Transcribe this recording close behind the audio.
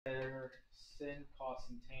sin, cos,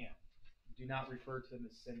 and tan. Do not refer to them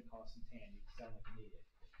as sin, cos, and tan. You sound like an idiot.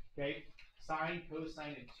 Okay? Sine,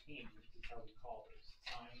 cosine, and tangent is how we call this.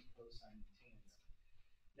 Sine, cosine, and tangent.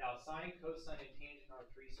 Now, sine, cosine, and tangent are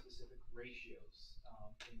three specific ratios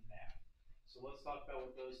in math. So let's talk about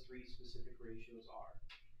what those three specific ratios are.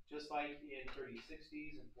 Just like in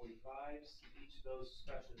 30/60s and 45s, each of those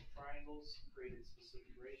special triangles created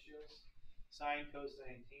specific ratios. Sine,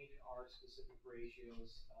 cosine, and tangent are specific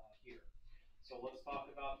ratios here. So let's talk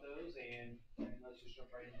about those, and let's just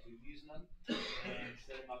jump right into using them and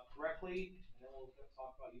set them up correctly, and then we'll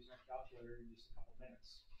talk about using our calculator in just a couple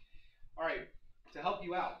minutes. All right, to help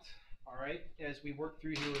you out, all right, as we work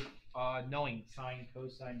through here knowing sine,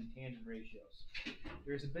 cosine, and tangent ratios,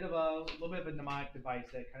 there's a little bit of a mnemonic device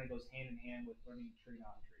that kind of goes hand in hand with learning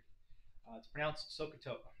trigonometry. It's pronounced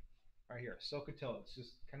SOHCAHTOA, right here, SOHCAHTOA. It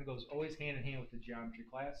just kind of goes always hand in hand with the geometry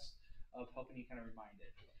class of helping you kind of remind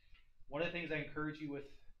it. One of the things I encourage you with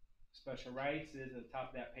special rights is at the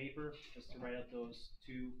top of that paper just to write out those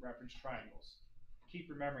two reference triangles.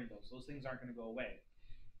 Keep remembering those. Those things aren't going to go away.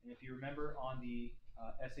 And if you remember on the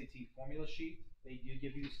SAT formula sheet, they do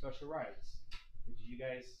give you special rights. Did you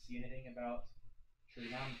guys see anything about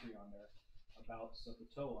trigonometry on there, about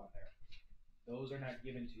SOHCAHTOA on there? Those are not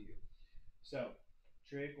given to you. So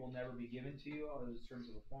trig will never be given to you in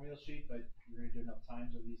terms of a formula sheet, but you're going to do enough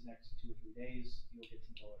times over these next 2 or 3 days, you'll get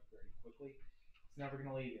to know it very quickly. It's never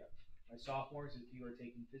going to leave you. My sophomores, if you are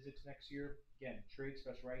taking physics next year, again, trig,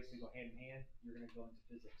 special rights, they go hand in hand. You're going to go into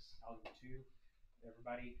physics, algebra 2.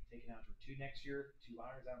 Everybody taking algebra 2 next year, 2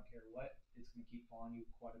 honors, I don't care what, it's going to keep following you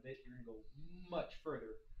quite a bit. You're going to go much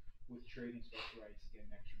further with trig and special rights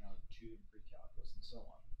again next year, algebra 2 and pre-calculus and so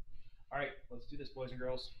on. All right, let's do this, boys and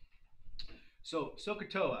girls. So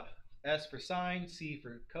SOHCAHTOA, S for sine, C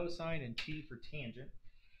for cosine, and T for tangent.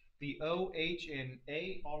 The O, H, and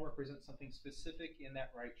A all represent something specific in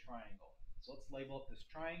that right triangle. So let's label up this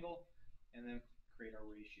triangle and then create our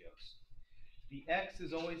ratios. The X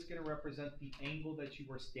is always going to represent the angle that you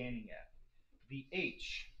are standing at. The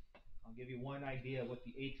H, I'll give you one idea of what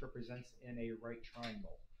the H represents in a right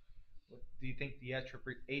triangle. What do you think the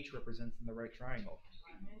H represents in the right triangle?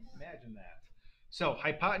 Imagine that. So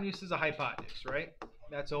hypotenuse is a hypotenuse, right?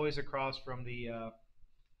 That's always across from the right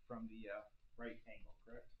angle,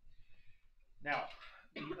 correct? Now,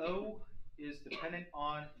 the O is dependent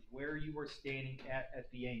on where you are standing at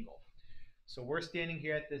the angle. So we're standing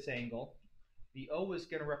here at this angle. The O is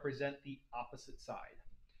going to represent the opposite side.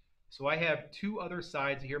 So I have two other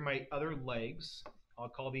sides. Here are my other legs. I'll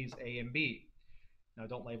call these A and B. Now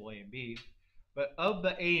don't label A and B. But of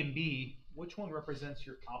the A and B, which one represents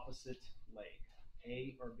your opposite leg?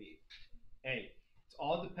 A or B? A. It's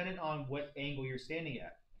all dependent on what angle you're standing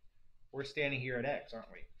at. We're standing here at X,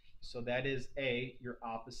 aren't we? So that is A, your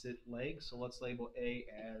opposite leg. So let's label A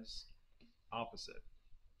as opposite.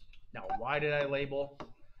 Now, why did I label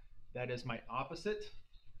that as my opposite?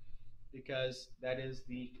 Because that is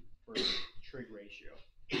the first trig ratio.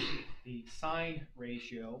 The sine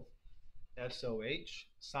ratio, SOH,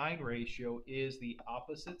 sine ratio is the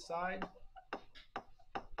opposite side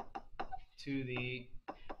to the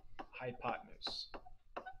hypotenuse.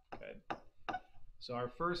 Okay. So our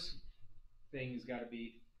first thing has got to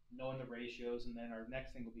be knowing the ratios, and then our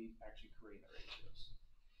next thing will be actually creating the ratios.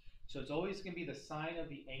 So it's always going to be the sine of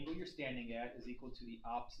the angle you're standing at is equal to the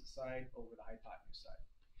opposite side over the hypotenuse side.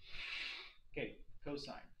 Okay,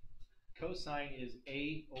 cosine. Cosine is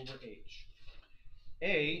A over H.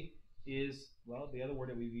 A is, well, the other word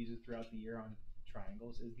that we've used throughout the year on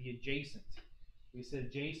triangles is the adjacent. We said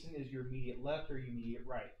adjacent is your immediate left or your immediate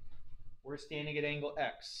right. We're standing at angle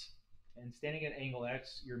X. And standing at angle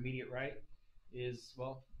X, your immediate right is,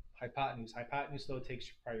 well, hypotenuse. Hypotenuse, though, takes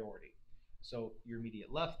priority. So your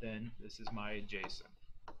immediate left, then, this is my adjacent.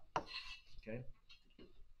 Okay?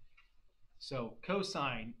 So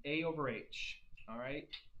cosine, A over H. All right?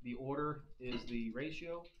 The order is the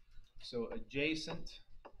ratio. So adjacent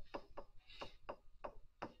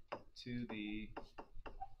to the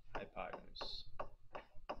hypotenuse.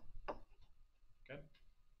 Okay?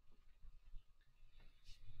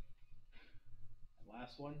 And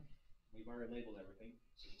last one, we've already labeled everything.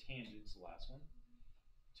 So tangent's the last one.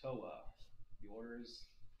 TOA.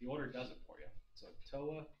 The order does it for you. So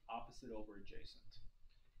TOA, opposite over adjacent.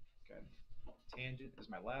 Okay. Tangent is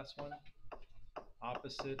my last one.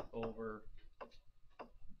 Opposite over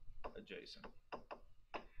adjacent.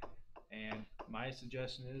 And my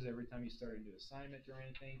suggestion is every time you start a new assignment or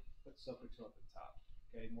anything, put SOHCAHTOA at the top.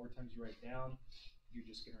 Okay. More times you write down, you're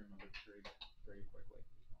just going to remember the trig very quickly.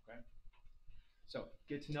 Okay. So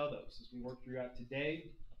get to know those as we work throughout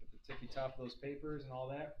today, up at the tippy top of those papers and all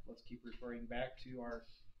that, let's keep referring back to our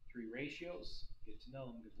three ratios. Get to know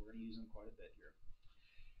them because we're going to use them quite a bit here.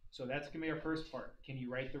 So that's going to be our first part. Can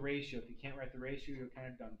you write the ratio? If you can't write the ratio, you're kind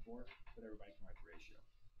of done for, but everybody can write the ratio.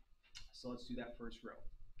 So let's do that first row,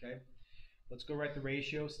 okay? Let's go write the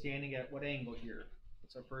ratio standing at what angle here?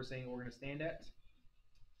 What's our first angle we're going to stand at?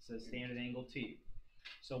 It says stand at angle T.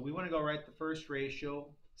 So we want to go write the first ratio,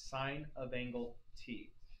 sine of angle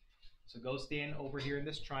T. So go stand over here in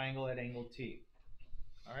this triangle at angle T.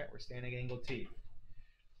 All right, we're standing at angle T.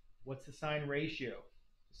 What's the sine ratio?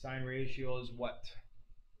 The sine ratio is what?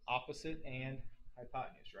 Opposite and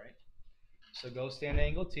hypotenuse, right? So go stand at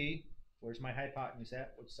angle T. Where's my hypotenuse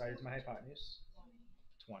at? Which side is my hypotenuse?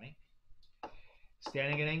 20.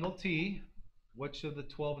 Standing at angle T, which of the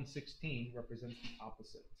 12 and 16 represents the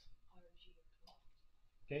opposite?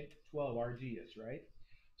 Okay, 12, RG is, right?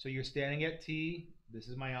 So you're standing at T, this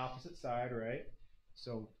is my opposite side, right?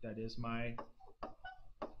 So that is my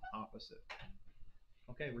opposite.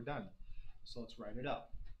 Okay, we're done. So let's write it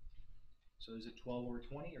up. So is it 12 over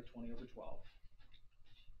 20 or 20 over 12?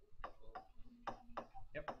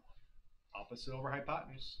 Yep, opposite over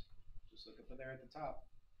hypotenuse. Just look up there at the top.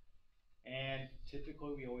 And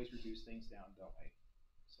typically we always reduce things down, don't we?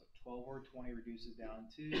 So 12 over 20 reduces down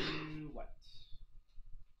to what?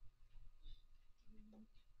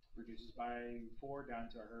 Reduces by 4 down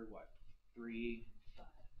to, I heard what? 3.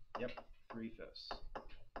 Yep, 3/5.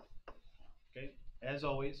 Okay, as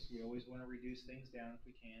always, we always want to reduce things down if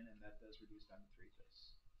we can, and that does reduce down to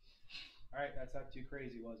 3/5. All right, that's not too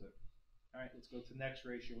crazy, was it? All right, let's go to the next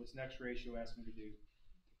ratio. What's the next ratio asked me to do?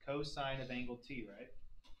 Cosine of angle T, right?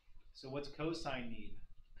 So what's cosine need?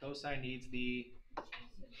 Cosine needs the,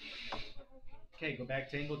 okay, go back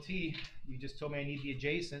to angle T. You just told me I need the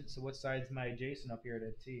adjacent, so what side's my adjacent up here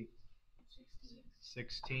at T?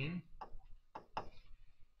 16.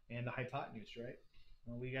 And the hypotenuse, right?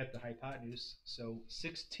 Well, we got the hypotenuse, so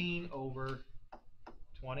 16 over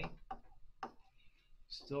 20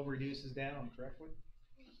 still reduces down correctly?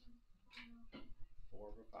 4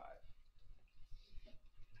 over 5.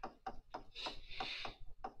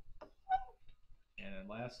 And then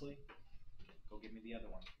lastly, go give me the other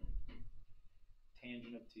one.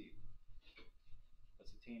 Tangent of T.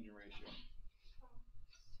 What's the tangent ratio?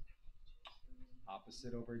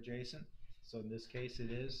 Opposite over adjacent. So in this case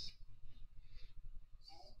it is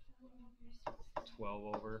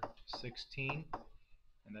 12 over 16.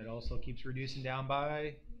 And that also keeps reducing down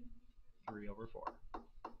by 3 over 4.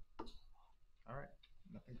 All right,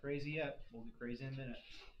 nothing crazy yet. We'll get crazy in a minute.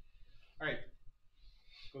 All right,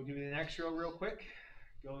 go do me the next row real quick.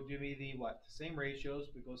 Go do me the what? Same ratios,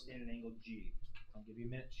 but go stand at angle G. I'll give you a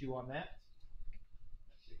minute to chew on that.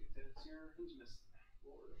 Let's see if it's here. Who's missing?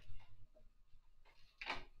 Lord.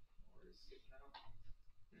 Lord is skipping out.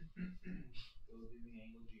 Go do me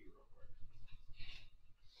angle G real quick.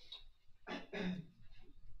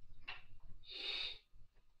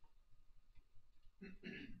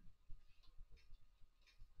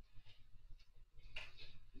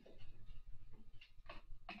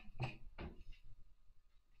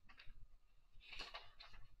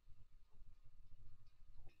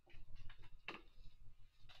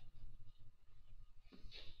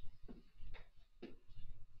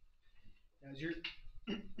 As you're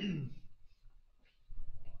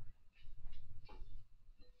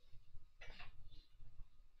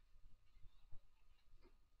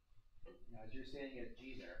now, as you're standing at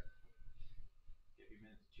G there, give you a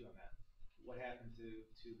minute to chew on that. What happened to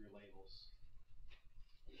two of your labels?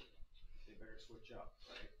 They better switch up,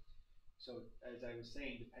 right? So as I was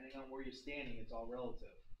saying, depending on where you're standing, it's all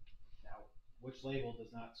relative. Now, which label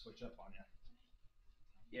does not switch up on you?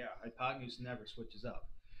 Yeah, hypotenuse never switches up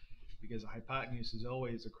because the hypotenuse is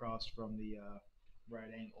always across from the right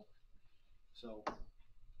angle. So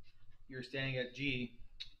you're standing at G.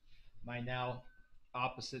 My now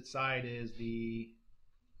opposite side is the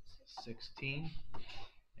 16,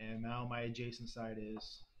 and now my adjacent side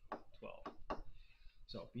is 12.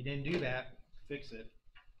 So if you didn't do that, fix it.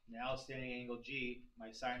 Now standing at angle G,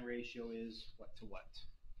 my sine ratio is what to what?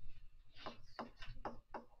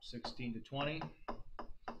 16 to 20.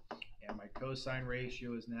 And my cosine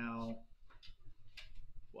ratio is now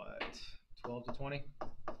what? 12 to 20?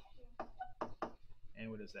 And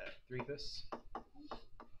what is that? 3/5?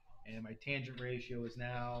 And my tangent ratio is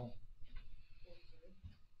now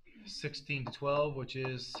 16 to 12, which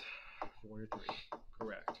is 4 to 3.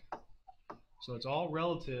 Correct. So it's all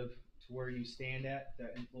relative to where you stand at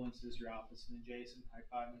that influences your opposite and adjacent.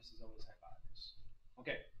 Hypotenuse is always hypotenuse.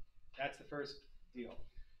 Okay, that's the first deal.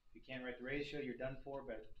 If you can't write the ratio, you're done for,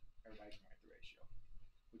 but everybody can write the ratio.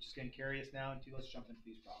 which is going to carry us now into, let's jump into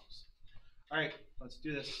these problems. All right, let's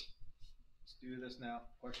do this. Let's do this now.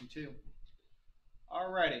 Question 2.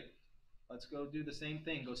 Alrighty, let's go do the same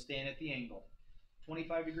thing. Go stand at the angle.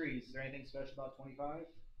 25 degrees. Is there anything special about 25?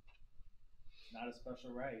 Not a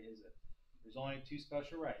special right, is it? There's only 2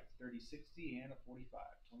 special rights, 30-60 and a 45.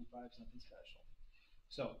 25 is nothing special.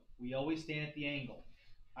 So we always stand at the angle.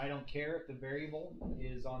 I don't care if the variable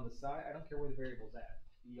is on the side. I don't care where the variable's at.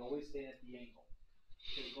 We always stand at the angle.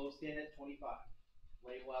 So go stand at 25.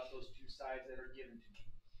 Label out those 2 sides that are given to me.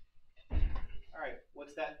 All right,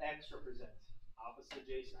 what's that X represent? Opposite,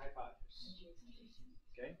 adjacent, hypotenuse.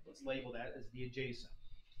 Okay, let's label that as the adjacent.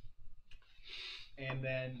 And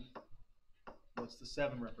then what's the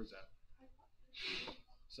 7 represent?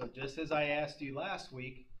 So just as I asked you last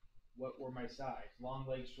week, what were my sides? Long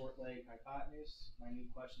leg, short leg, hypotenuse. My new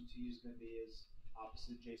question to you is going to be is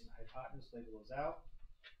opposite, adjacent, hypotenuse. Label those out.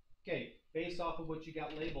 Okay, based off of what you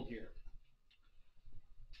got labeled here,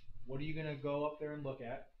 what are you going to go up there and look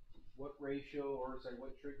at? What ratio, or sorry,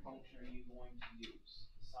 what trig function are you going to use?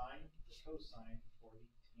 The sine, the cosine, or the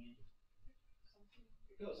tangent?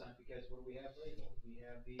 The cosine, because what do we have labeled? We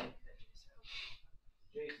have the adjacent.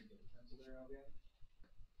 Get a pencil there, Albion?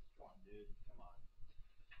 Come on, dude. Come on.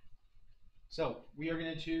 So we are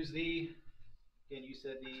going to choose the, again, you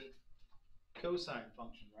said the cosine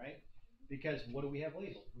function, right? Because what do we have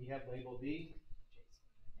labeled? We have labeled the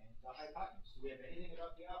and the hypotenuse. Do we have anything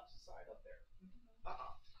about the opposite side up there?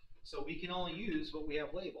 So we can only use what we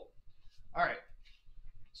have labeled. All right.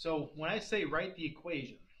 So when I say write the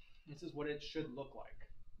equation, this is what it should look like.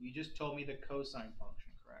 You just told me the cosine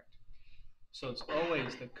function, correct? So it's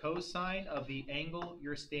always the cosine of the angle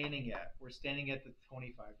you're standing at. We're standing at the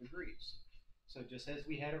 25 degrees. So just as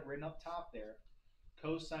we had it written up top there,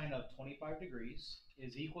 cosine of 25 degrees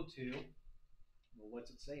is equal to, well, what's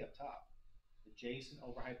it say up top? Adjacent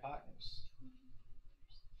over hypotenuse.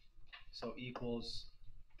 So equals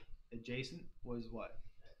adjacent was what?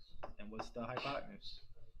 And what's the hypotenuse?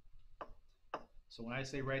 So when I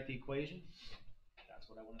say write the equation, that's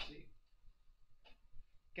what I want to see.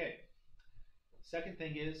 Okay. Second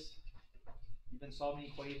thing is, you've been solving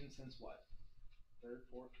equations since what? 3rd,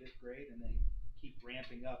 4th, 5th grade, and then keep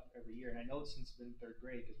ramping up every year. And I know it's since been 3rd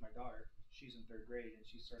grade because my daughter, she's in 3rd grade and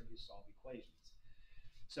she's starting to solve equations.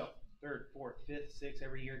 So 3rd, 4th, 5th, 6th,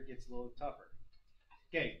 every year it gets a little tougher.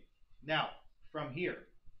 Okay, now from here,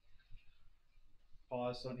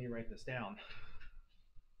 pause, don't need to write this down.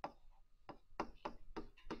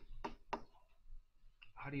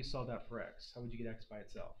 How do you solve that for x? How would you get x by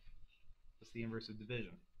itself? What's the inverse of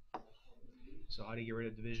division? So how do you get rid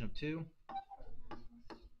of division of 2?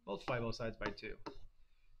 Multiply both sides by 2.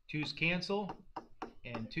 2's cancel,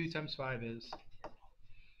 and 2 times 5 is,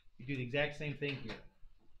 you do the exact same thing here.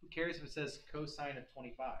 Who cares if it says cosine of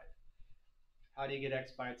 25? How do you get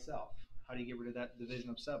x by itself? How do you get rid of that division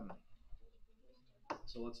of 7?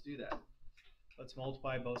 So let's do that. Let's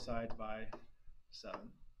multiply both sides by 7.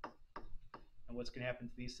 And what's going to happen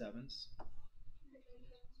to these 7's?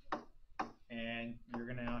 And you're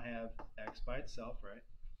going to now have x by itself, right?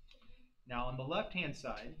 Now on the left-hand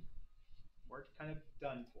side, we're kind of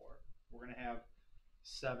done for. We're going to have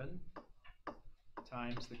 7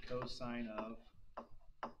 times the cosine of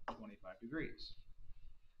 25 degrees.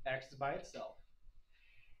 X is by itself.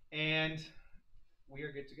 And we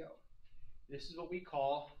are good to go. This is what we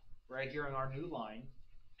call, right here on our new line,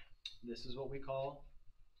 this is what we call,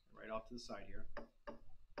 right off to the side here,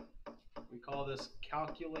 we call this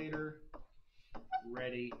calculator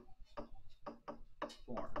ready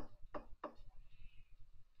form.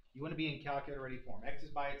 You want to be in calculator ready form. X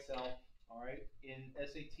is by itself, all right? In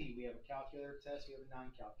SAT, we have a calculator test, we have a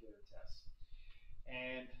non-calculator test.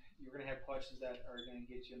 And you're going to have questions that are going to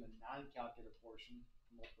get you in the non-calculator portion,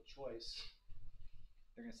 multiple choice.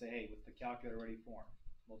 They're going to say, hey, with the calculator ready form,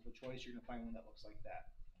 multiple choice, you're going to find one that looks like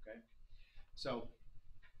that, okay? So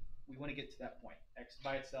we want to get to that point. X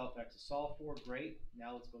by itself, X is solved for, great.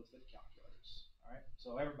 Now let's go to the calculators, all right?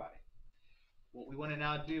 So everybody, what we want to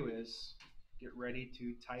now do is get ready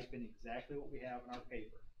to type in exactly what we have in our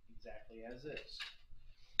paper, exactly as is.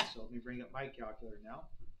 So let me bring up my calculator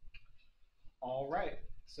now. All right,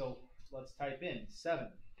 so let's type in 7.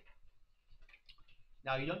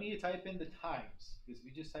 Now you don't need to type in the times, because if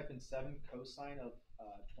you just type in 7 cosine of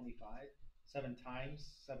 25, 7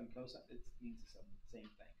 times 7 cosine, it means the same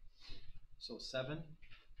thing. So 7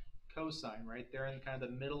 cosine right there in kind of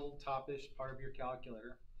the middle top-ish part of your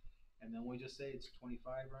calculator, and then we just say it's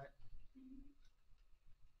 25, right?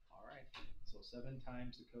 All right, so 7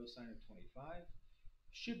 times the cosine of 25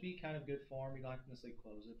 should be kind of good form. You don't have to necessarily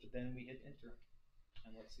close it, but then we hit enter,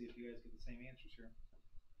 and let's see if you guys get the same answers here.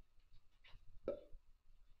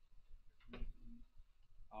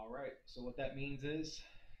 All right, so what that means is,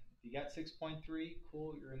 if you got 6.3,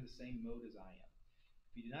 cool, you're in the same mode as I am.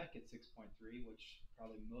 If you did not get 6.3, which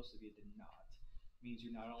probably most of you did not, means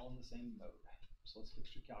you're not all in the same mode. So let's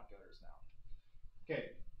fix your calculators now.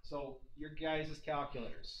 Okay, so your guys'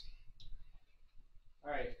 calculators. All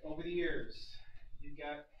right, over the years, you've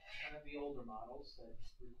got kind of the older models that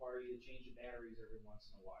require you to change the batteries every once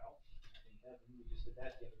in a while. Thank heaven, we just did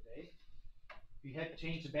that the other day. If you had to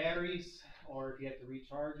change the batteries, or if you have to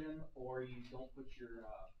recharge them, or you don't put your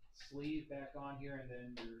sleeve back on here and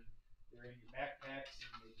then they're in your backpacks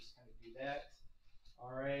and they just kind of do that.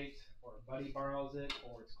 All right, or a buddy borrows it,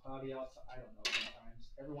 or it's cloudy outside. I don't know. Sometimes,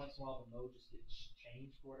 every once in a while, the mode just gets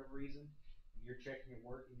changed for whatever reason. And you're checking your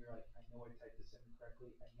work, and you're like, I know I typed this in correctly.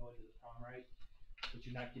 I know I did the problem right, but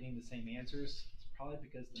you're not getting the same answers. It's probably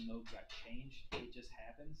because the mode got changed. It just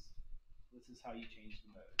happens. This is how you change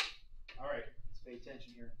the mode. All right, let's pay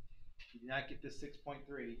attention here. If you did not get this 6.3,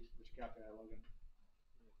 which calculator, Logan?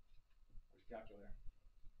 Where's your calculator?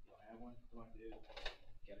 You don't have one? Come on, dude.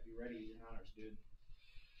 You gotta be ready. You're in honors, dude.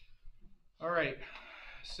 All right,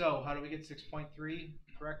 so how do we get 6.3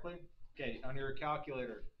 correctly? Okay, on your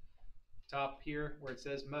calculator, top here where it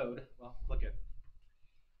says mode, well, look at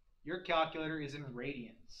your calculator is in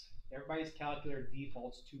radians. Everybody's calculator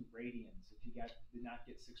defaults to radians if you did not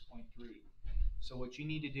get 6.3. So what you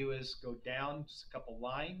need to do is go down just a couple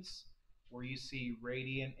lines where you see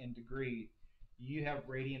radian and degree. You have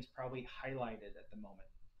radians probably highlighted at the moment.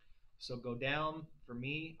 So go down. For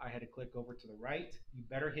me, I had to click over to the right. You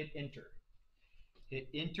better hit enter. Hit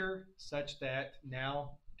enter such that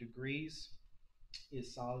now degrees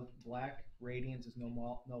is solid black, radians is no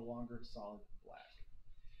longer solid black.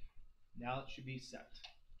 Now it should be set.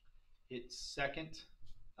 Hit second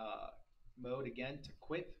mode again to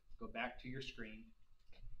quit. Go back to your screen.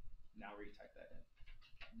 Now retype that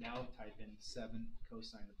in. Now type in 7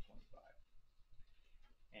 cosine of 25.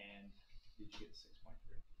 And did you get 6.3?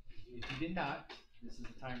 If you did not, this is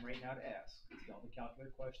the time right now to ask. Let's get all the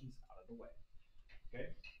calculator questions out of the way. Okay?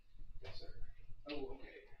 Yes, sir. Oh,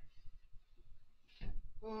 okay.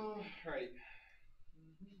 All right.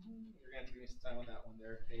 You're going to have to give me some time on that one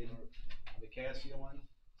there, Hayden. The Casio one.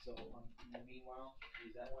 So, meanwhile,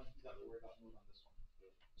 use that one. You don't have to worry about moving on this one.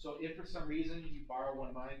 So, if for some reason you borrow one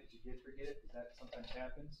of mine because you did forget it, because that sometimes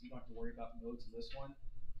happens, you don't have to worry about modes in this one.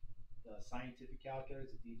 The scientific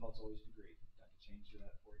calculators, the default's always degree. Don't have to change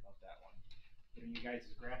that, worry about that one. But in you guys'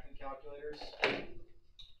 graphing calculators,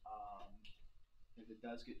 if it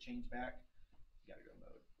does get changed back, you gotta go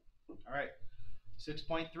mode. All right,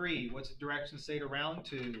 6.3, what's the direction say to round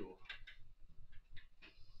to?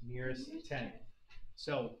 Nearest 10th.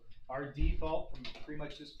 So our default from pretty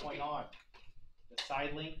much this point on, the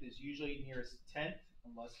side length is usually nearest 10th,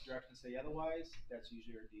 unless the directions say otherwise. That's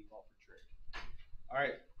usually our default for trig. All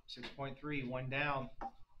right, 6.3, one down.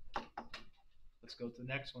 Let's go to the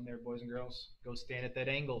next one there, boys and girls. Go stand at that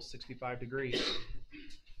angle, 65 degrees.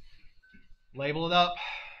 Label it up.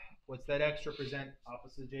 What's that X represent?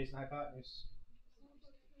 Opposite adjacent hypotenuse.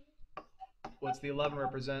 What's the 11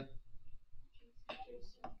 represent?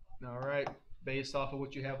 All right, based off of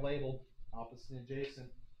what you have labeled, opposite and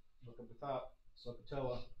adjacent, look up the top,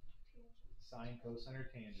 SOHCAHTOA, sine, cosine, or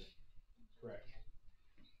tangent. Correct.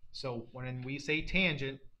 So when we say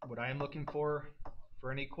tangent, what I am looking for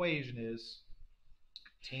an equation is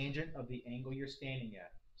tangent of the angle you're standing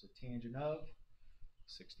at. So tangent of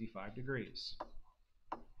 65 degrees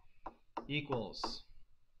equals,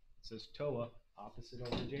 it says TOA, opposite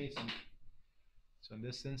over adjacent. So in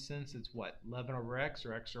this instance, it's what? 11 over x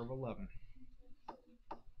or x over 11?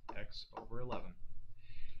 X over 11.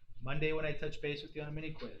 Monday when I touch base with you on a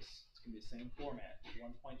mini quiz, it's going to be the same format.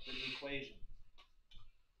 1 point for the equation.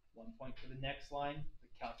 1 point for the next line, the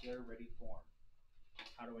calculator ready form.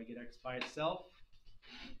 How do I get x by itself?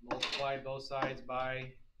 Multiply both sides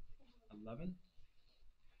by 11.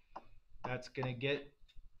 That's going to get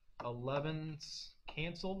 11's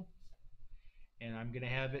canceled. And I'm going to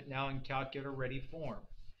have it now in calculator ready form.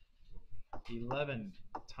 11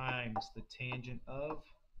 times the tangent of.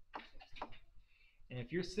 And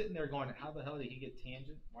if you're sitting there going, how the hell did he get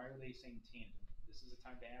tangent? Why are they saying tangent? This is the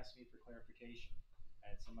time to ask me for clarification. I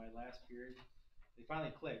had somebody last period, they finally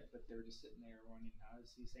clicked, but they were just sitting there wondering, how is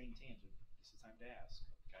he saying tangent? This is the time to ask.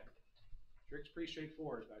 Okay. Trick's pretty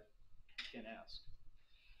straightforward, but you can ask.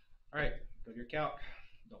 All right, go to your calc.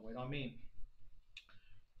 Don't wait on me.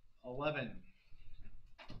 11.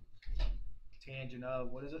 Tangent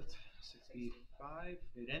of, what is it? 65.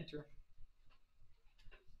 Hit enter.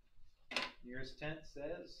 Nearest tenth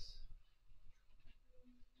says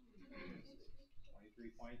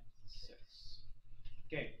 23.6.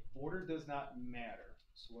 Okay, order does not matter.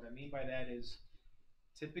 So what I mean by that is,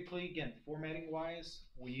 typically, again, formatting wise,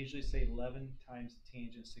 we usually say 11 times the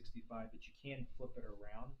tangent of 65, but you can flip it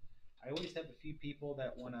around. I always have a few people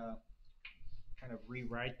that want to kind of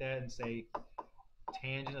rewrite that and say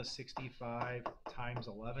tangent of 65 times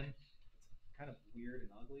 11. It's kind of weird and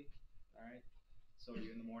ugly, all right? So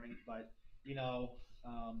you're in the morning, but you know,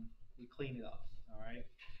 we clean it up, all right?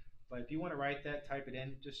 But if you want to write that, type it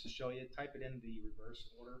in just to show you. Type it in the reverse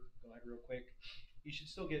order. Go ahead real quick. You should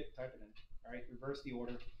still get, type it in, all right? Reverse the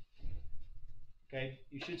order. Okay,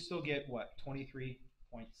 you should still get what? 23.6,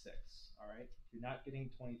 all right? If you're not getting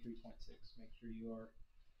 23.6, make sure you are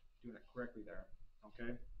doing it correctly there,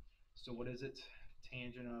 okay? So what is it?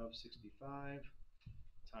 Tangent of 65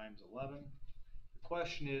 times 11. The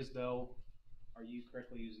question is, though, are you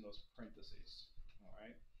correctly using those parentheses, all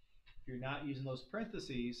right? If you're not using those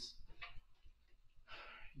parentheses,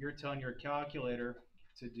 you're telling your calculator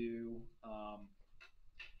to do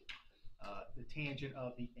the tangent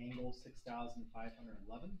of the angle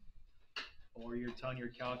 6,511, or you're telling your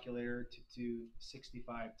calculator to do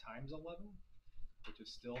 65 times 11, which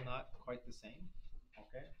is still not quite the same,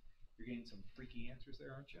 okay? You're getting some freaky answers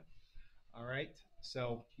there, aren't you? All right,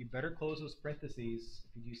 so you better close those parentheses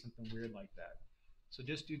if you do something weird like that. So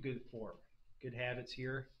just do good form. Good habits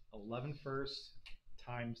here, 11 first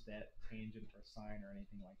times that tangent or sine or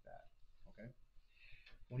anything like that, okay?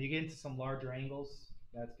 When you get into some larger angles,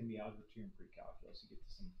 that's going to be algebra 2 and pre-calculus. You get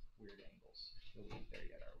to some weird angles. We'll leave there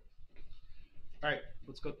yet, are we? All right,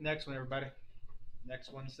 let's go to the next one, everybody.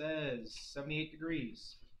 Next one says 78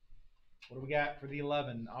 degrees. What do we got for the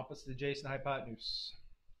 11? Opposite adjacent hypotenuse.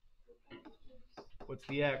 What's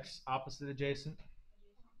the x? Opposite adjacent?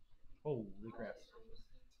 Holy crap.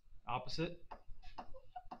 Opposite?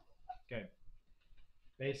 Okay.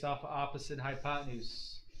 Base off of opposite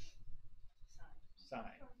hypotenuse.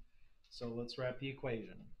 Sine. So let's write the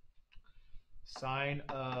equation. Sine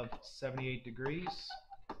of 78 degrees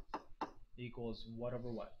equals what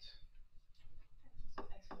over what?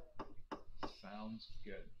 Sounds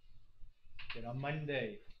good. Then on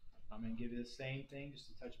Monday, I'm going to give you the same thing, just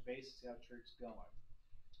to touch base, see how trick's going.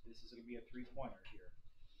 This is going to be a three-pointer here.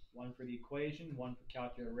 One for the equation, one for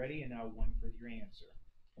calculator ready, and now one for your answer.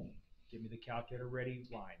 Give me the calculator ready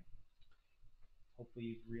line. Hopefully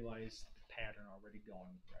you've realized the pattern already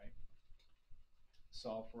going, right?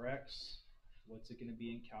 Solve for x. What's it going to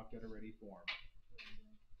be in calculator ready form?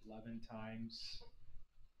 11 times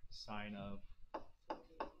sine of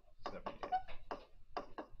 78.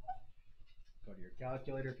 Go to your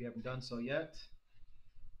calculator if you haven't done so yet.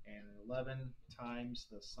 And 11 times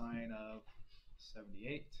the sine of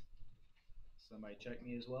 78. Somebody check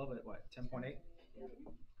me as well, but what, 10.8?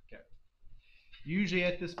 Okay. Usually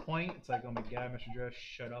at this point, it's like, oh my God, Mr. Josh,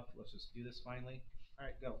 shut up. Let's just do this finally. All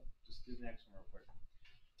right, go. Just do the next one real quick.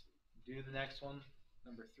 Do the next one.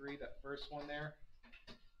 Number 3, that first one there.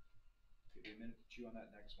 Give you a minute to chew on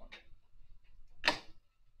that next one.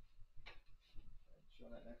 Chew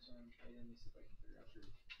on that next one. And let me see if I can figure out your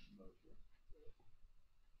mode here.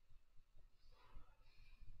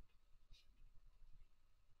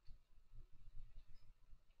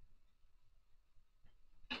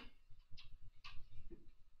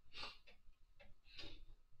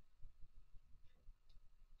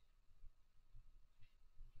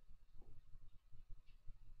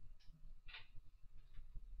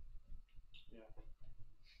 Yeah.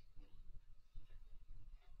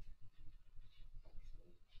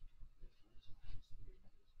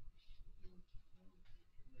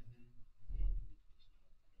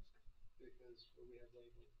 Because what we have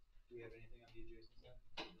labeled, do we have anything on the adjacent side?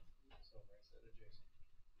 So if I said adjacent,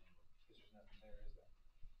 because there's nothing there, is there?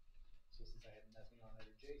 So since I have nothing on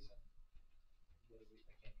that adjacent, what do we,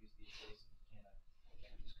 I can't use the adjacent, can I? I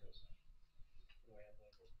can't use cosine. What do I have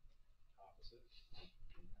labeled? Opposite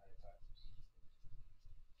and hypotenuse.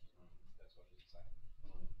 That's what it is saying.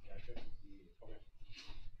 Gotcha. Okay.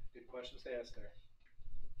 Good questions to ask there.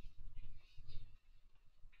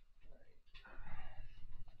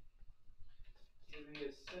 Give me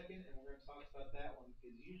a second, and we're going to talk about that one,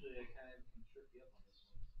 because usually I kind of can trip you up on this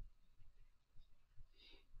one.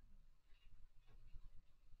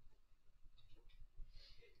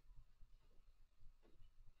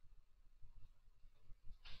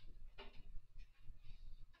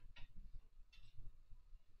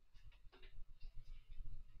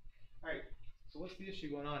 All right, so what's the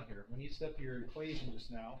issue going on here? When you set up your equation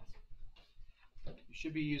just now, you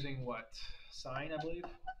should be using what? Sine, I believe?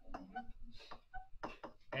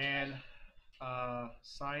 And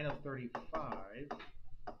sine of 35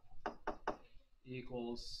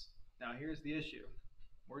 equals, now here's the issue.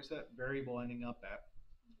 Where's that variable ending up at?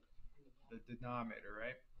 the denominator,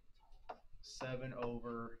 right? 7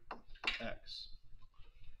 over x.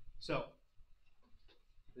 So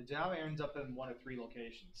the denominator ends up in one of three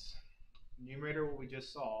locations. Numerator, what we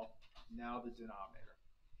just saw, now the denominator.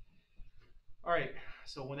 All right,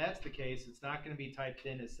 so when that's the case, it's not going to be typed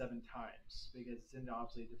in as 7 times because it's in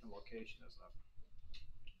obviously a different location, isn't it?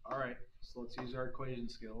 All right, so let's use our equation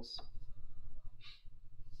skills.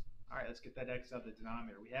 All right, let's get that x out of the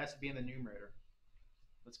denominator. It has to be in the numerator.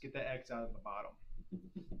 Let's get that x out of the bottom.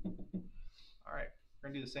 All right, we're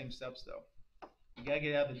going to do the same steps though. You got to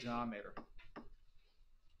get it out of the denominator.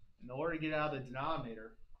 In order to get it out of the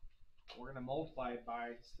denominator, we're going to multiply it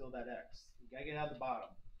by still that x. You got to get it out of the bottom.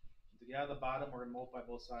 To get out of the bottom, we're going to multiply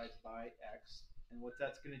both sides by x. And what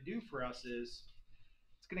that's going to do for us is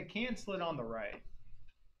it's going to cancel it on the right.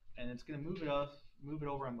 And it's going to move it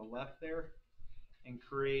over on the left there and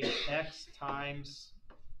create x times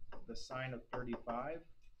the sine of 35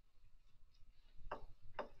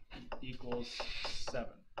 equals 7.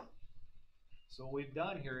 So what we've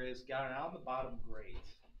done here is got it out of the bottom, great.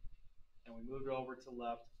 And we moved it over to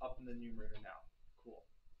left, up in the numerator now. Cool.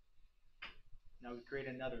 Now we create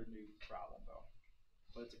another new problem though,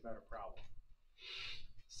 but it's a better problem.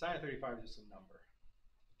 Sine of 35 is just a number.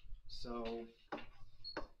 So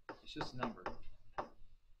it's just a number.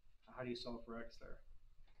 How do you solve for x there?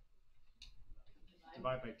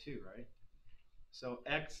 Divide by 2, right? So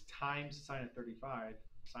x times sine of 35,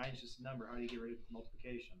 sine is just a number. How do you get rid of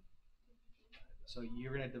multiplication? So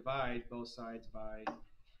you're going to divide both sides by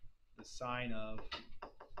the sine of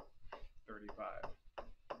 35.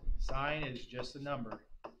 Sine is just a number.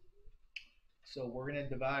 So we're going to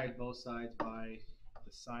divide both sides by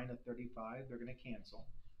the sine of 35. They're going to cancel.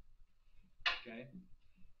 Okay?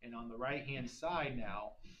 And on the right-hand side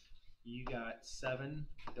now, you got 7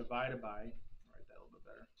 divided by, I'll write that a little bit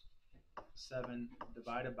better, 7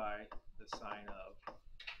 divided by the sine of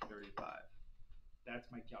 35. That's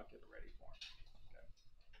my calculator ready for me. Okay.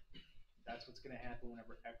 That's what's going to happen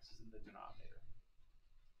whenever x is in the denominator.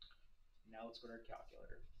 Now let's go to our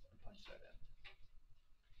calculator and punch that in.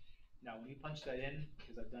 Now when you punch that in,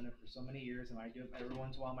 because I've done it for so many years and I do it every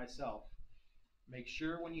once in a while myself, make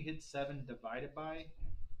sure when you hit 7 divided by,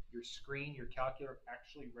 your screen, your calculator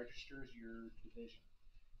actually registers your division.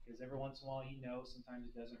 Because every once in a while,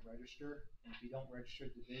 sometimes it doesn't register. And if you don't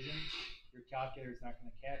register division, your calculator is not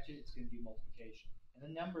going to catch it. It's going to do multiplication. And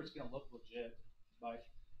the number is going to look legit,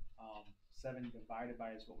 but 7 divided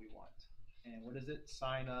by is what we want. And what is it?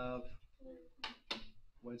 Sine of,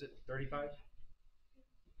 what is it? 35?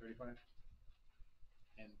 35?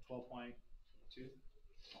 And 12.2?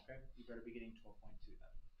 Okay, you better be getting 12.2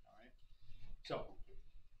 then. All right. So,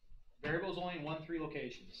 variables only in 1, 3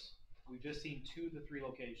 locations. We've just seen 2 of the 3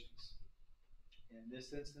 locations. In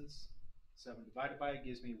this instance, 7 divided by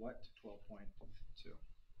gives me what? 12.2.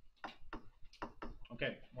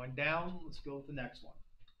 Okay, one down. Let's go with the next one.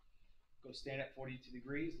 Go stand at 42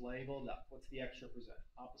 degrees, labeled up. What's the x represent?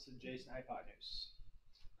 Opposite, adjacent, hypotenuse.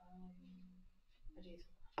 Adjacent.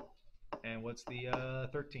 And what's the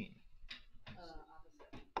 13? Opposite.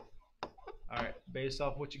 All right, based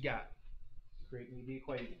off what you got, create me the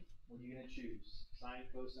equation. What are you going to choose? Sine,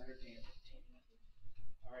 cosine, or tangent?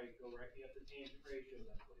 All right, go write me up the tangent ratio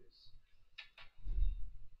then, please.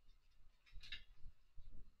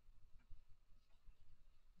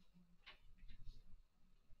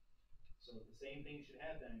 So the same thing should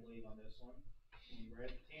happen, I believe, on this one. When you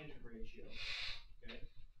write the tangent ratio, okay,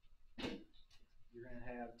 you're going to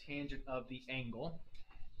have tangent of the angle,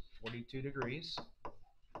 42 degrees,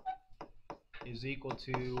 is equal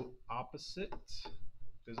to opposite,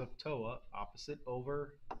 because of TOA, opposite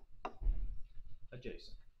over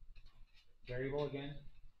adjacent. Variable again,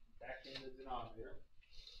 back in the denominator.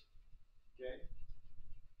 Okay?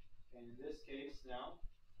 And in this case now,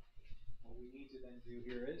 what we need to then do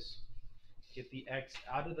here is get the x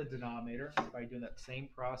out of the denominator by doing that same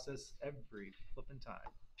process every flipping time.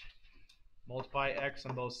 Multiply x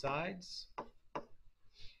on both sides,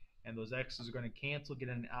 and those x's are going to cancel, get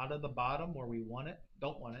it out of the bottom where we want it,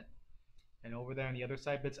 don't want it, and over there on the other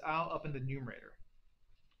side, but it's out up in the numerator.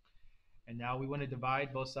 And now we want to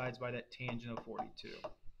divide both sides by that tangent of 42.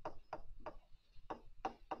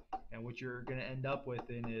 And what you're going to end up with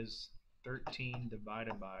then is 13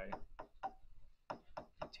 divided by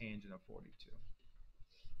the tangent of 42.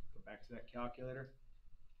 Go back to that calculator.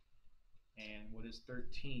 And what is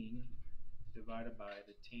 13 divided by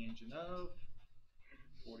the tangent of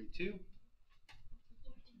 42?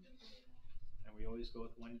 And we always go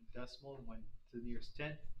with 1 decimal, 1 to the nearest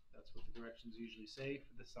tenth. That's what the directions usually say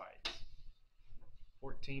for the sides.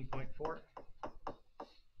 14.4.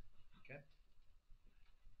 Okay.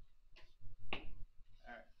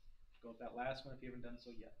 Fill out that last one if you haven't done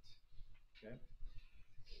so yet. Okay?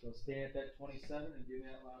 So stand at that 27 and do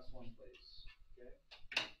that last one, please. Okay?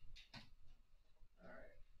 All right.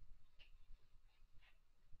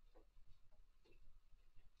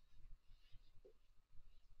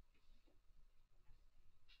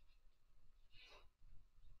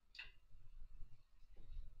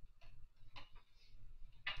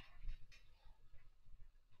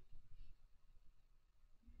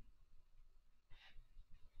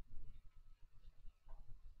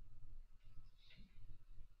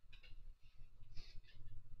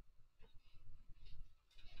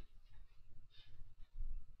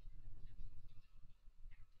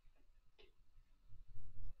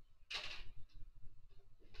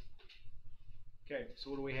 Okay,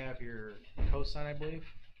 so what do we have here? Cosine, I believe.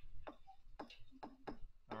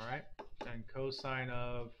 All right, and cosine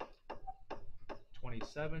of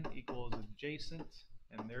 27 equals adjacent,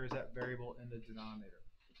 and there's that variable in the denominator.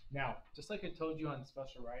 Now, just like I told you on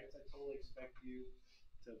special rights, I totally expect you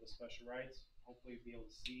to, with special rights, hopefully be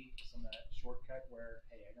able to see some of that shortcut where,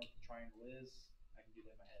 hey, I know what the triangle is, I can do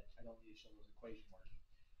that in my head. I don't need to show those equation work.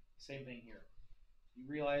 Same thing here. You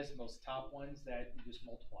realize those top ones that you just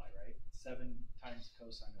multiply, right? 7 times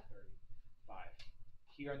cosine of 35.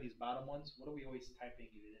 Here on these bottom ones, what are we always typing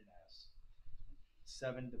it in as?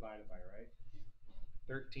 7 divided by, right?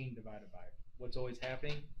 13 divided by. What's always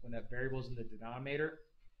happening when that variable is in the denominator?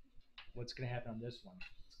 What's going to happen on this one?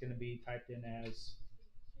 It's going to be typed in as,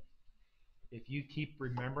 if you keep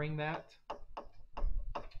remembering that,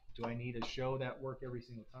 do I need to show that work every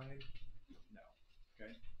single time? No.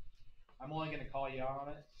 Okay. I'm only going to call you out on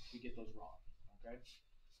it if you get those wrong. Okay.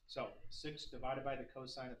 So 6 divided by the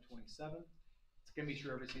cosine of 27. It's going to be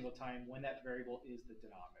true every single time when that variable is the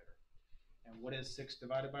denominator. And what is 6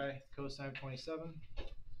 divided by cosine of 27?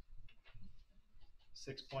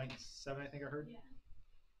 6.7, I think I heard? Yeah.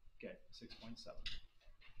 Okay, 6.7.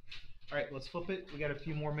 All right, let's flip it. We got a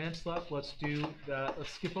few more minutes left. Let's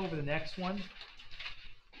skip over the next one.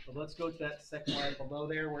 So let's go to that second line below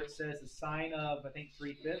there where it says the sine of, I think,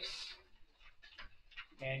 3/5.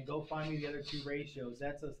 And go find me the other two ratios.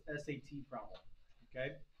 That's a SAT problem,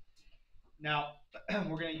 okay? Now,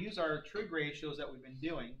 we're going to use our trig ratios that we've been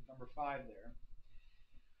doing, number 5 there,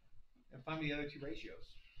 and find me the other two ratios.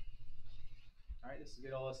 All right, this is a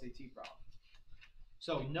good old SAT problem.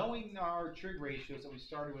 So knowing our trig ratios that we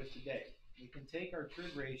started with today, we can take our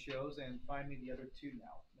trig ratios and find me the other two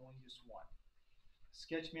now, knowing just one.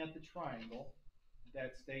 Sketch me out the triangle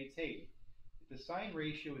that states, hey, if the sine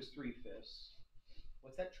ratio is 3/5,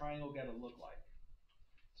 what's that triangle got to look like?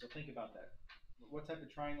 So think about that. What type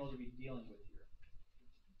of triangles are we dealing with here?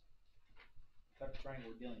 What type of triangle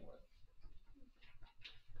we're dealing with?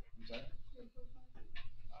 I'm sorry?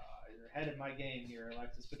 You're ahead of my game here,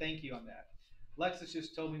 Alexis, but thank you on that. Alexis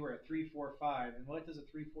just told me we're at 3, 4, 5, and what does a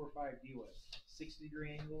 3, 4, 5 deal with?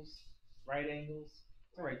 60-degree angles, right angles?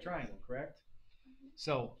 It's a right triangle, correct?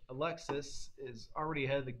 So Alexis is already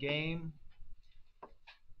ahead of the game,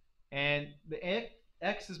 and the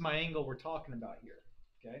x is my angle we're talking about here,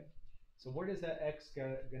 okay? So where does that x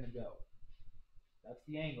going to go? That's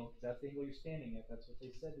the angle, because that's the angle you're standing at. That's what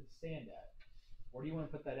they said to stand at. Where do you want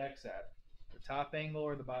to put that x at? The top angle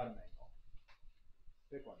or the bottom angle?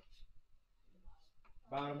 Pick one.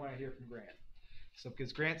 Bottom one I hear from Grant. So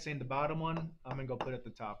because Grant's saying the bottom one, I'm going to go put it the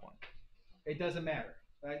top one. It doesn't matter.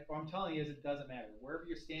 Right? What I'm telling you is it doesn't matter. Wherever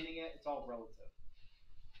you're standing at, it's all relative.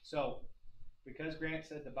 So because Grant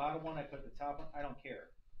said the bottom one, I put the top one, I don't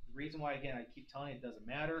care. The reason why, again, I keep telling you it doesn't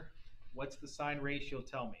matter, what's the sine ratio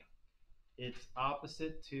tell me? It's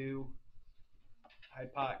opposite to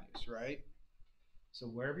hypotenuse, right? So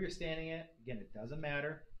wherever you're standing at, again, it doesn't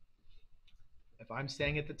matter. If I'm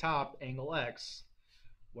standing at the top, angle x,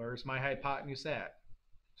 where's my hypotenuse at?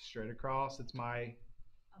 Straight across, it's my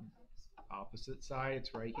opposite side,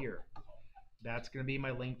 it's right here. That's going to be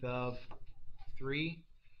my length of 3,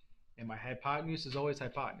 and my hypotenuse is always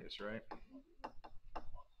hypotenuse, right?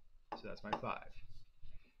 So that's my 5.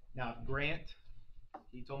 Now, Grant,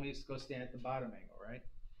 he told me to go stand at the bottom angle, right?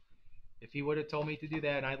 If he would have told me to do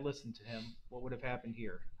that and I listened to him, what would have happened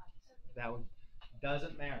here? That would,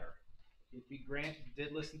 doesn't matter. If Grant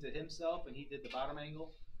did listen to himself and he did the bottom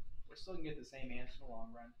angle, we're still going to get the same answer in the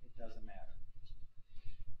long run. It doesn't matter.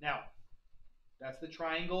 Now, that's the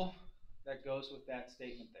triangle that goes with that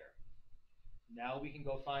statement there. Now we can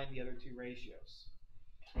go find the other two ratios.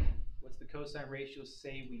 What's the cosine ratio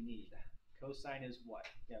say we need? Cosine is what?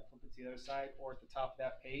 Yeah, flip it to the other side or at the top of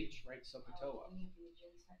that page, right? SOHCAHTOA.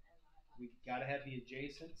 We got to have the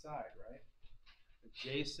adjacent side, right?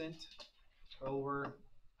 Adjacent over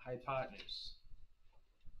hypotenuse.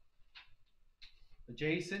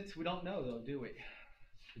 Adjacent, we don't know though, do we?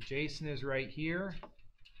 Adjacent is right here,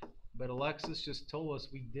 but Alexis just told us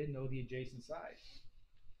we did know the adjacent side.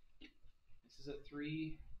 This is a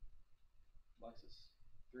 3, Alexis,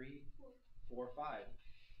 3, 4, 5.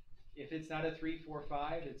 If it's not a 3, 4,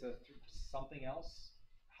 5, it's a something else.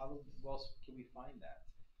 How else can we find that?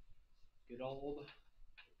 Good old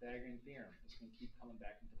Pythagorean theorem is going to keep coming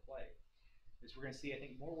back into play. Because we're going to see, I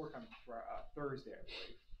think, more work on Thursday, I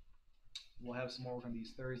believe. We'll have some more work on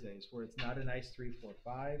these Thursdays where it's not a nice 3, 4,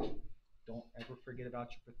 5. Don't ever forget about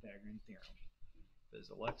your Pythagorean theorem. As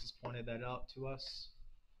Alexis pointed that out to us,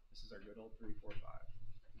 this is our good old 3, 4, 5.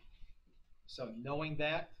 So knowing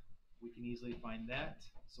that, we can easily find that.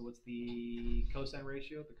 So what's the cosine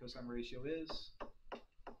ratio? The cosine ratio is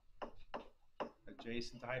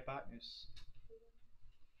adjacent to hypotenuse.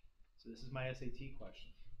 So this is my SAT question.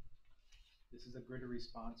 This is a grid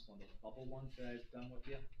response one. The bubble ones that I've done with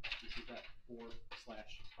you, this is that 4/5.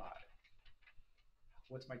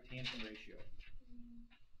 What's my tangent ratio?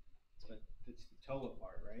 It's the toe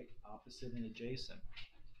apart, right? Opposite and adjacent.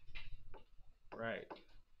 Right.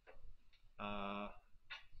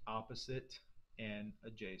 Opposite and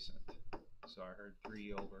adjacent. So I heard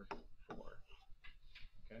 3/4.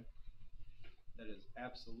 Okay? That is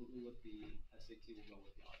absolutely what the SAT will go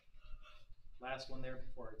with you on. Last one there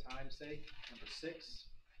for our time's sake, number 6.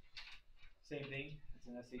 Same thing, it's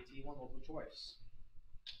an SAT one, multiple choice.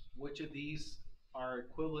 Which of these are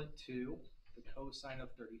equivalent to the cosine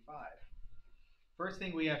of 35? First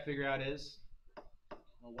thing we have to figure out is,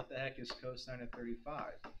 well, what the heck is cosine of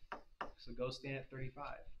 35? So go stand at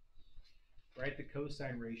 35. Write the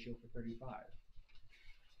cosine ratio for 35.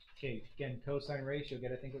 Okay, again, cosine ratio,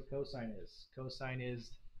 gotta think what cosine is. Cosine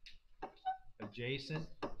is adjacent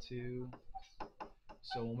to,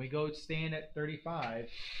 so when we go stand at 35,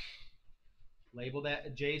 label that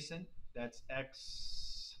adjacent, that's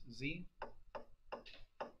xz,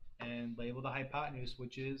 and label the hypotenuse,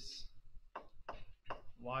 which is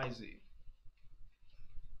yz.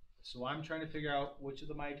 So I'm trying to figure out which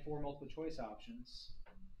of my 4 multiple choice options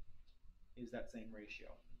is that same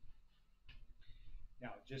ratio.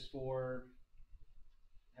 Now, just for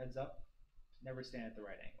heads up, never stand at the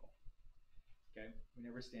right angle. Okay, we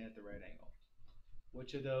never stand at the right angle.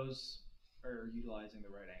 Which of those are utilizing the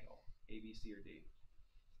right angle? A, B, C, or D?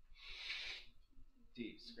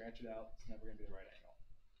 D. Scratch it out. It's never going to be the right angle.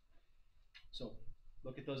 So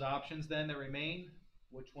look at those options then that remain.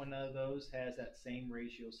 Which one of those has that same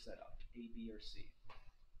ratio set up? A, B, or C?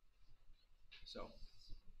 So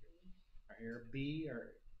right here, B,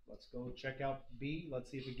 or let's go check out B. Let's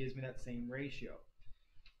see if it gives me that same ratio.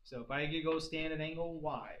 So if I could go stand at angle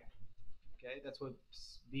Y, okay, that's what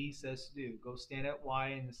B says to do. Go stand at Y,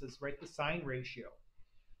 and it says write the sine ratio.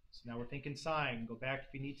 So now we're thinking sine. Go back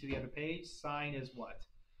if you need to the other page. Sine is what?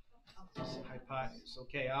 Hypotenuse.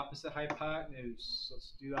 Okay, opposite hypotenuse.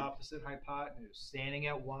 Let's do opposite hypotenuse. Standing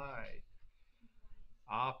at Y.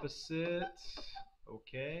 Opposite.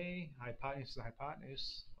 Okay, hypotenuse to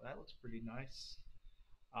hypotenuse. Well, that looks pretty nice.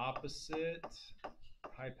 Opposite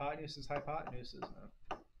hypotenuse is hypotenuse, isn't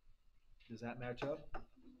it? Does that match up?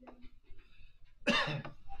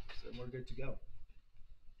 So we're good to go.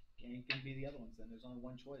 Ain't gonna be the other ones then. There's only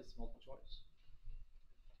one choice, multiple choice.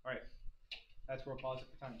 All right, that's where we'll pause it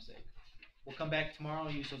for time's sake. We'll come back tomorrow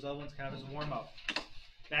and use those other ones kind of as a warm up.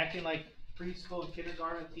 Back in like preschool and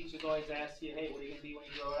kindergarten, teachers always ask you, hey, what are you gonna be when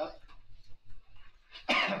you grow up?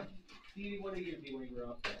 Stevie, what are you gonna be when you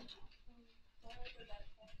grow up?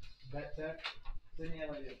 Vet tech? Sydney, how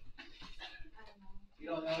about you? You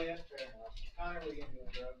don't know yet? Fair enough. Connor, what are you gonna do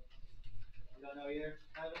when you grow up? You don't know either?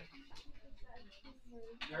 Evan?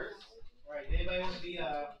 Nurse? Alright, anybody want to be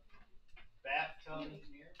a bathtub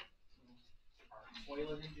engineer? Or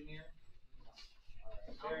toilet engineer?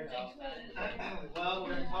 Alright, fair enough. Well,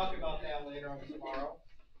 we're going to talk about that later on tomorrow.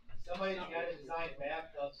 Somebody's got to design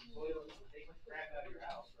bathtubs and toilets to take the crap out of your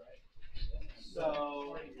house, right?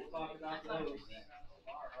 So, we'll talk about those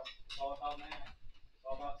tomorrow. It's all about math. It's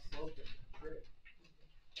all about slope and trig.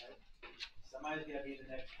 Okay? Somebody's got to be the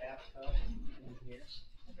next bathtub engineer.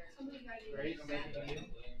 Great, maybe you.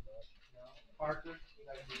 No. Parker, is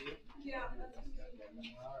that gonna be you? Yeah.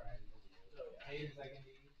 Alright. Hayes, is that gonna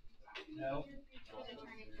be you? No?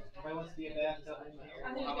 Nobody wants to be a bathtub engineer?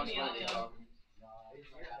 How much money are you talking?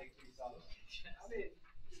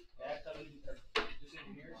 Bathtub engineer, just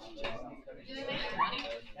engineers? Do they make good money?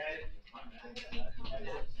 Do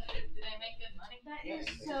they make good money? That is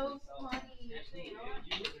so funny. Actually, you know what?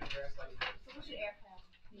 So we should aircraft.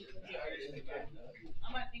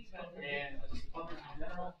 I might think about it. And plumbers in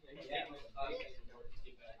general? Yeah.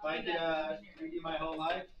 If I could redo my whole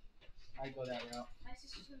life, I'd go that route.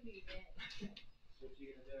 sister's gonna be red. What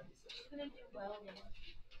you gonna do? She's gonna do welding.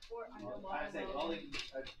 Or Well, underwater I say welding. welding,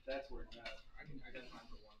 that's where it's at. I got time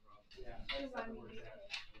for one problem. Yeah, She'll that's run where me it's at.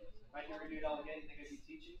 okay. If I never do it all again, you think I'd be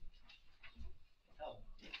teaching? Hell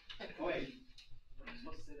no. Oh, wait, I'm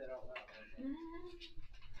supposed to say that out loud.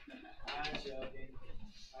 I'm joking.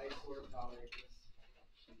 I swear to tolerate this.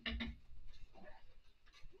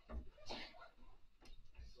 I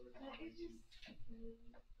swear to But tolerate it's you. just.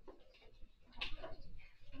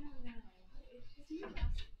 I don't know. It's just.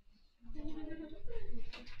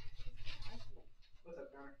 What's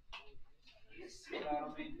up, Connor? Spit out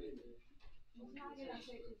on me. He's not gonna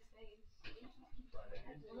take his face.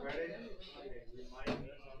 Ready? Okay, remind me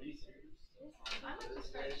of these here. I'm gonna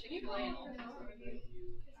start You Chick-fil-A. go over and over again. I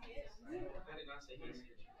did not say he's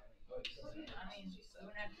here. I mean, so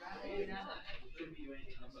we're not driving down. Shouldn't be doing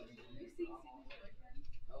anything else.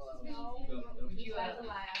 No. Would you, That's a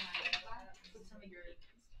lie. I'm not gonna lie. put some of your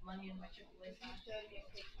money in my Chick-fil-A stock? Showed me a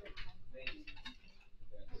picture.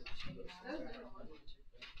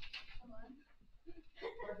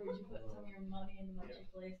 Or would you put some of your money into my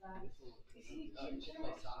Chick-fil-A stock?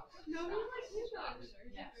 No, he like his dogs.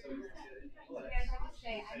 Yeah. So you're good. You guys have to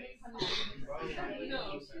say, I make fun of you.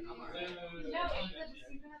 No. No, it's the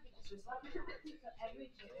season of the so every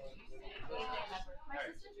Tuesday. My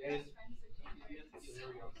sister's best friends are ginger.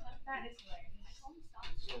 That is hilarious. I told him stop.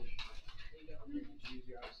 Use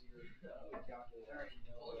your obviously your calculator.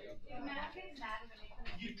 Dude, Matt gets mad when I make fun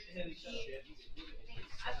of You did shit.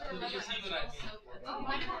 I put another You see what I mean? so good. Oh,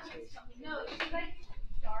 my mom is no, she's like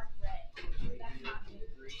dark red. That's not me.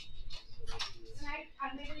 And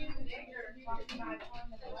I made her even bigger, talking about calling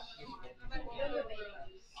them yo-yo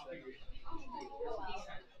babies. Oh, well.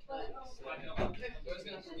 But, so she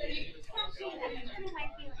hurt my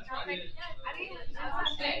feelings. I was like, I didn't even, I was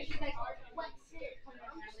on bed. She's like, what's it? And I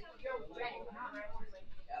was like, you're red. And I